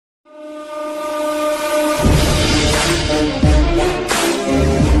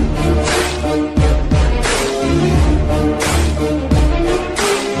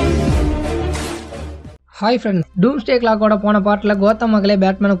Hi friends, டூம்ஸ்டே கிளாக்கோட போன பாட்டில் கோத்தம் மகளே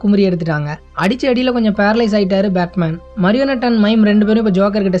பேட்மேனை குமரி எடுத்துட்டாங்க. அடிச்ச அடியில் கொஞ்சம் பேரலைஸ் ஆயிட்டாரு பேட்மேன். மரியோனட் அண்ட் மைம் ரெண்டு பேரும் இப்போ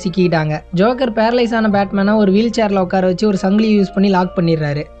ஜோக்கர் கிட்ட சிக்கிட்டாங்க. ஜோக்கர் பேரலைஸ் ஆன பேட்மேனை ஒரு வீல் சேர்ல உட்கார வச்சு ஒரு சங்கிலியை யூஸ் பண்ணி லாக்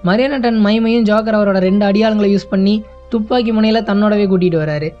பண்ணிடுறாரு. மரியோனட் அண்ட் மைமையும் ஜோக்கர் அவரோட 2 அடியாளங்களை யூஸ் பண்ணி துப்பாக்கி முனையில தன்னோடவே கூட்டிட்டு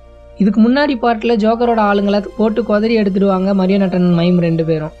வராரு. இதுக்கு முன்னாடி பாட்டில் ஜோக்கரோட ஆளுங்களை போட்டு கொதறி எடுத்துடுவாங்க மரியோனட் அண்ட் மைம் 2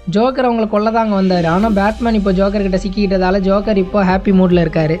 பேரும். ஜோக்கர் அவங்களை கொல்லதாங்க வந்தாரு. ஆனால் பேட்மேன் இப்போ ஜோக்கர் கிட்ட சிக்கிட்டதால ஜோக்கர் இப்போ ஹாப்பி மூட்ல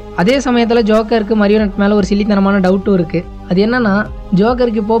இருக்காரு. அதே சமயத்தில் ஜோக்கருக்கு மரியோனட் மேல ஒரு சில்லித்தனமான டவுட்டும் இருக்கு. அது என்னன்னா,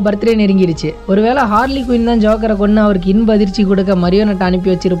 ஜோக்கருக்கு இப்போ பர்த்டே நெருங்கிருச்சு. ஒருவேளை ஹார்லி குயின் தான் ஜோக்கரை கொண்டு அவருக்கு இன்ப அதிர்ச்சி கொடுக்க மரியோனட் அனுப்பி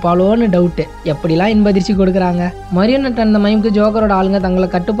வச்சிருப்பாளோன்னு டவுட்டு. எப்படிலாம் இன்ப அதிர்ச்சி கொடுக்குறாங்க. மரியோனட் அந்த மைமுக்கு ஜோக்கரோட ஆளுங்க தங்களை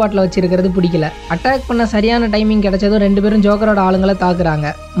கட்டுப்பாட்டில் வச்சிருக்கிறது பிடிக்கல. அட்டாக் பண்ண சரியான டைமிங் கிடைச்சதும் 2 பேரும் ஜோக்கரோட ஆளுங்களை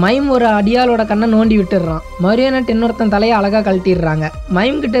தாக்குறாங்க. மைம் ஒரு அடியாளோட கண்ணை நோண்டி விட்டுடுறான். மரியோனட் இன்னொருத்தன் தலையை அழகா கழட்டிடுறாங்க.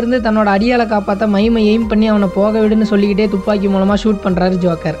 மைம் கிட்ட இருந்து தன்னோட அடியாளை காப்பாற்ற மைமை எய்ம் பண்ணி அவனை போக விடுன்னு சொல்லிக்கிட்டே துப்பாக்கி மூலமா ஷூட் பண்றாரு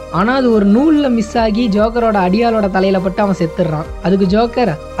ஜோக்கர். ஆனா அது ஒரு நூல்ல மிஸ் ஆகி ஜோக்கரோட அடியாளோட தலையில பட்டு அவன் செத்துடுறான். அதுக்கு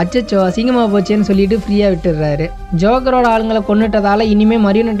ஜோக்கர் அச்சச்சோ அசிங்கமா போச்சேன்னு சொல்லிட்டு ஃப்ரீயா விட்டுடுறாரு. ஜோக்கரோட ஆளுங்களை கொன்னுட்டதால இனிமே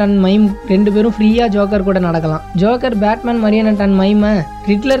மரியோனட் அண்ட் மைம் 2 பேரும் ஃப்ரீயா ஜோக்கர் கூட நடக்கலாம். ஜோக்கர் பேட்மேன் மரியோனட் அண்ட் மைமை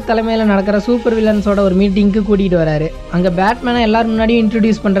ரிட்லர் தலைமையில நடக்கிற சூப்பர் வில்லன்ஸோட ஒரு மீட்டிங்க்கு கூட்டிட்டு வராரு. அங்க பேட்மேனை எல்லாரும் முன்னாடியும்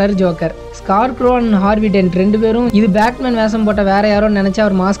இன்ட்ரோடியூஸ் பண்றாரு ஜோக்கர். ஸ்கார்க்ரோ அண்ட் ஹார்வி டென்ட் 2 பேரும் இது பேட்மேன் வேஷம் போட்ட வேற யாரோ நினைச்சு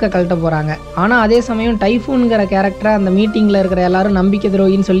அவர் மாஸ்கை கழட்ட போறாங்க. ஆனா அதே சமயம் டைஃபூன்ங்கிற கேரக்டரை அந்த மீட்டிங்ல இருக்கிற எல்லாரும் நம்பிக்கை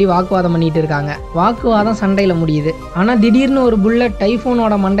துரோகின்னு சொல்லி வாக்குவாதம் பண்ணிட்டு இருக்காங்க. வாக்குவாதம் சண்டையில முடியுது. ஆனா திடீர்னு ஒரு புல்லட்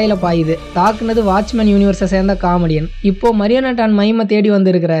டைஃபூனோட மண்டையில பாயுது. தாக்குனது வாட்ச்மேன் யூனிவர்ஸை சேர்ந்த காமெடியன். இப்போ மரியோனட் அண்ட் மைமை தேடி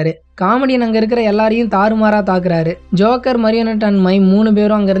வந்திருக்கிறாரு. காமெடியன் அங்க இருக்கிற எல்லாரையும் தாறுமாறா தாக்குறாரு. ஜோக்கர் மரியோனட் அண்ட் மைம் 3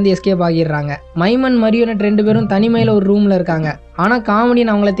 பேரும் அங்க இருந்து எஸ்கேப் ஆகிடுறாங்க. மைம் அண்ட் மரியோனட் 2 பேரும் தனிமையில ஒரு ரூம்ல இருக்காங்க. ஆனா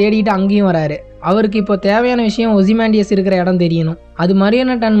காமெடியன் அவங்கள தேடிட்டு அங்கேயும் வராரு. அவருக்கு இப்போ தேவையான விஷயம் ஒசிமாண்டியஸ் இருக்கிற இடம் தெரியணும். அது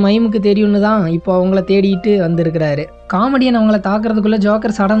மரியோனட் அண்ட் மைமுக்கு தெரியும்னு தான் இப்போ அவங்கள தேடிட்டு வந்திருக்கிறாரு. காமெடியன் அவங்கள தாக்குறதுக்குள்ள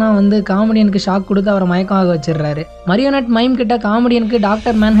ஜோக்கர் சடனா வந்து காமெடியனுக்கு ஷாக் கொடுத்து அவரை மயக்கமாக வச்சிடுறாரு. மரியோனட் மைம் கிட்ட காமெடியனுக்கு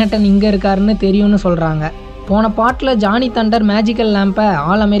டாக்டர் மேன்ஹட்டன் இங்க இருக்காருன்னு தெரியும்னு சொல்றாங்க. போன பாட்டில் Johnny Thunder magical லேம்பை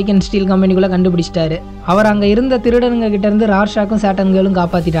all American steel கம்பெனிக்குள்ளே கண்டுபிடிச்சிட்டாரு. அவர் அங்கே இருந்த திருடனுங்க கிட்ட இருந்து ரார்ஷாக்கும் சேட்டன்களும்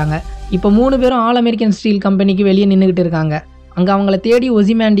காப்பாற்றிட்டாங்க. இப்போ 3 பேரும் ஆல் அமெரிக்கன் ஸ்டீல் கம்பெனிக்கு வெளியே நின்றுக்கிட்டு இருக்காங்க. அங்கே அவங்கள தேடி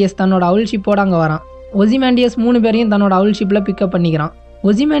ஒசிமாண்டியஸ் தன்னோட அவுல்ஷிப்போட அங்கே வரான். ஒசிமாண்டியஸ் 3 பேரையும் தன்னோட அவுல்ஷிப்பில் பிக்கப் பண்ணிக்கிறான்.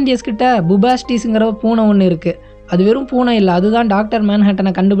 ஒசிமாண்டியஸ் கிட்ட புபாஸ்டிஸ்ங்கிற பூனை ஒன்று இருக்குது. அது வெறும் பூனை இல்லை, அதுதான் டாக்டர்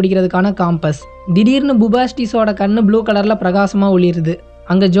மேன்ஹட்டனை கண்டுபிடிக்கிறதுக்கான காம்பஸ். திடீர்னு புபாஸ்டிஸோட கண்ணு ப்ளூ கலரில் பிரகாசமாக ஒளிருது.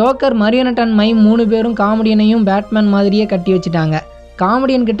 அங்கே ஜோக்கர் மரியோனட் அண்ட் மைம் 3 பேரும் காமெடியனையும் பேட்மேன் மாதிரியே கட்டி வச்சுட்டாங்க.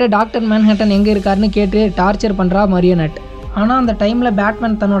 காமெடியன் கிட்ட டாக்டர் மேன்ஹட்டன் எங்கே இருக்காருன்னு கேட்டு டார்ச்சர் பண்ணுறா மரியோனட். ஆனால் அந்த டைமில்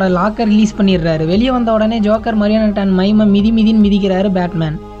பேட்மேன் தன்னோட லாக்கர் ரிலீஸ் பண்ணிடுறாரு. வெளியே வந்த உடனே ஜோக்கர் மரியோனட் அண்ட் மைமை மிதின்னு மிதிக்கிறாரு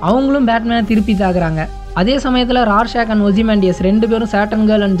பேட்மேன். அவங்களும் பேட்மேனை திருப்பி தாக்குறாங்க. அதே சமயத்தில் ரார்ஷாக் அண்ட் ஒசிமாண்டியஸ் 2 பேரும் Satan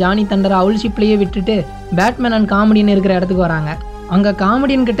girl and Johnny Thunder அவுல்ஷிப்லேயே விட்டுட்டு பேட்மேன் அண்ட் காமெடியன் இருக்கிற இடத்துக்கு வராங்க. அங்கே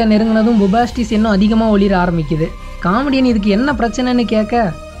காமெடியன் கிட்ட நெருங்கினதும் புபாஸ்டிஸ் இன்னும் அதிகமாக ஒளிர ஆரம்பிக்குது. காமெடியன் இதுக்கு என்ன பிரச்சனைன்னு கேட்க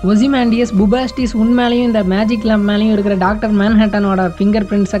ஒசிமாண்டியஸ் புபாஸ்டிஸ் உண்மையிலையும் இந்த மேஜிக் லேம்ப் மேலேயும் இருக்கிற டாக்டர் மேன்ஹட்டனோட ஃபிங்கர்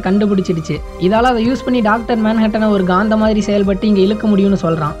பிரிண்ட்ஸை கண்டுபிடிச்சிடுச்சு. இதால் அதை யூஸ் பண்ணி டாக்டர் மேன்ஹட்டனை ஒரு காந்த மாதிரி செயல்பட்டு இங்கே இழுக்க முடியும்னு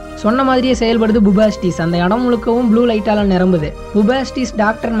சொல்கிறான். சொன்ன மாதிரியே செயல்படுது புபாஸ்டிஸ். அந்த இடம் முழுக்கவும் ப்ளூ லைட்டால் நிரம்புது. புபாஸ்டிஸ்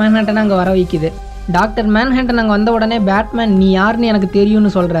டாக்டர் மேன்ஹட்டனை அங்கே வர வைக்குது. டாக்டர் மேன்ஹட்டன் அங்கே வந்த உடனே பேட்மேன் நீ யாருன்னு எனக்கு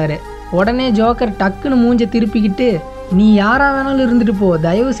தெரியும்னு சொல்கிறாரு. உடனே ஜோக்கர் டக்குன்னு மூஞ்ச திருப்பிக்கிட்டு நீ யாரா வேணாலும் இருந்துட்டு போ,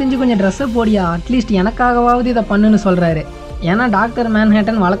 தயவு செஞ்சு கொஞ்சம் ட்ரெஸ்ஸை போடியா, அட்லீஸ்ட் எனக்காகவாவது இதை பண்ணுன்னு சொல்கிறாரு. ஏன்னா டாக்டர்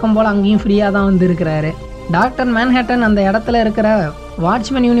மேன்ஹட்டன் வழக்கம் போல் அங்கேயும் ஃப்ரீயாக தான் வந்து இருக்கிறாரு. டாக்டர் மேன்ஹட்டன் அந்த இடத்துல இருக்கிற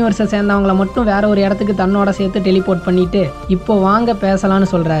வாட்ச்மேன் யூனிவர்ஸை சேர்ந்தவங்களை மட்டும் வேற ஒரு இடத்துக்கு தன்னோட சேர்த்து டெலிபோர்ட் பண்ணிட்டு இப்போ வாங்க பேசலான்னு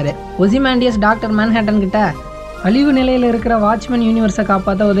சொல்கிறாரு. ஒசிமாண்டியஸ் டாக்டர் மேன்ஹட்டன் கிட்ட அழிவு நிலையில் இருக்கிற வாட்ச்மேன் யூனிவர்ஸை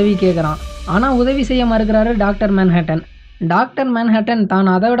காப்பாற்ற உதவி கேட்குறான். ஆனால் உதவி செய்ய மறுக்கிறாரு டாக்டர் மேன்ஹட்டன். டாக்டர் மேன்ஹட்டன் தான்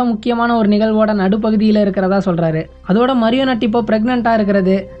அதை விட முக்கியமான ஒரு நிகழ்வோட நடுப்பகுதியில் இருக்கிறதா சொல்கிறாரு. அதோட மரியோனட் இப்போ ப்ரெக்னெண்ட்டாக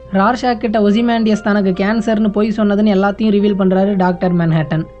இருக்கிறது, ரார்ஷாக் கிட்ட ஒசிமாண்டியஸ் தனக்கு கேன்சர்னு பொய் சொன்னதுன்னு எல்லாத்தையும் ரிவீல் பண்ணுறாரு டாக்டர்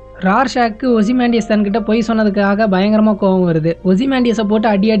மேன்ஹட்டன். ரார்ஷாக்கு ஒசிமாண்டியஸ் தன்கிட்ட பொய் சொன்னதுக்காக பயங்கரமாக கோபம் வருது. ஒசிமாண்டியஸை போட்டு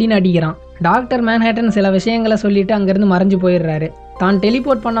அடின்னு அடிக்கிறான். டாக்டர் மேன்ஹட்டன் சில விஷயங்களை சொல்லிட்டு அங்கேருந்து மறைஞ்சு போயிடுறாரு. தான்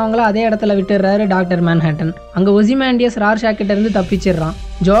டெலிபோர்ட் பண்ணவங்கள அதே இடத்துல விட்டுடுறாரு டாக்டர் மேன்ஹட்டன். அங்கே ஒசிமாண்டியஸ் ரார்ஷாக் கிட்ட இருந்து தப்பிச்சிடுறான்.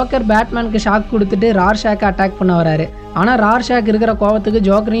 ஜோக்கர் பேட்மேனுக்கு ஷாக் கொடுத்துட்டு ரார்ஷாக்கை அட்டாக் பண்ண வராரு. ஆனால் ரார்ஷாக் இருக்கிற கோவத்துக்கு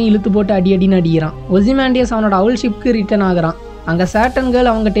ஜோக்கரையும் இழுத்து போட்டு அடின்னு அடிக்கிறான். ஒசிமாண்டியஸ் அவனோட அவுல்ஷிப்க்கு ரிட்டர்ன் ஆகுறான். அங்கே சேட்டன்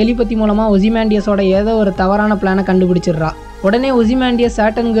கேர்ள் அவங்க டெலிபதி மூலமாக ஒசிமாண்டியஸோட ஏதோ ஒரு தவறான பிளானை கண்டுபிடிச்சிடுறா. உடனே ஒசிமாண்டியஸ்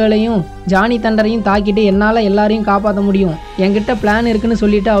சேட்டன் கேர்ளையும் ஜானி தண்டரையும் தாக்கிட்டு என்னால் எல்லாரையும் காப்பாற்ற முடியும், என்கிட்ட பிளான் இருக்குன்னு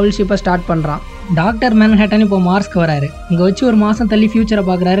சொல்லிட்டு அவுல்ஷிப்பை ஸ்டார்ட் பண்ணுறான். டாக்டர் மேன்ஹட்டன் இப்போ மார்ஸ்க்கு வராரு. இங்கே வச்சு ஒரு மாதம் தள்ளி ஃபியூச்சரை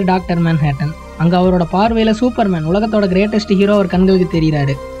பார்க்குறாரு டாக்டர் மேன்ஹட்டன். அங்கே அவரோட பார்வையில் சூப்பர்மேன் உலகத்தோட கிரேட்டஸ்ட் ஹீரோ அவர் கண்களுக்கு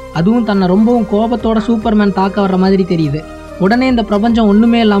தெரிகிறாரு. அதுவும் தன்னை ரொம்பவும் கோபத்தோட சூப்பர்மேன் தாக்க வர்ற மாதிரி தெரியுது. உடனே இந்த பிரபஞ்சம்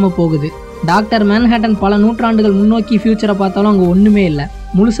ஒன்றுமே இல்லாமல் போகுது. டாக்டர் மேன்ஹட்டன் பல நூற்றாண்டுகள் முன்னோக்கி ஃபியூச்சரை பார்த்தாலும் அங்கே ஒன்றுமே இல்லை.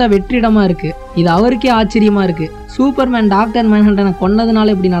 முழுசா வெற்றிடமா இருக்கு. இது அவருக்கே ஆச்சரியமா இருக்கு. சூப்பர்மேன் டாக்டர் மேன்ஹட்டனை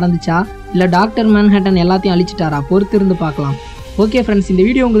கொன்னதுனால இப்படி நடந்துச்சா, இல்ல டாக்டர் மேன்ஹட்டன் எல்லாத்தையும் அழிச்சிட்டாரா? பொறுத்து இருந்து பார்க்கலாம். ஓகே ஃப்ரெண்ட்ஸ், இந்த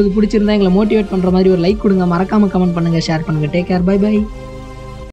வீடியோ உங்களுக்கு பிடிச்சிருந்தா எங்களை மோட்டிவேட் பண்ற மாதிரி ஒரு லைக் கொடுங்க. மறக்காம கமெண்ட் பண்ணுங்க, ஷேர் பண்ணுங்க. Take care, by by.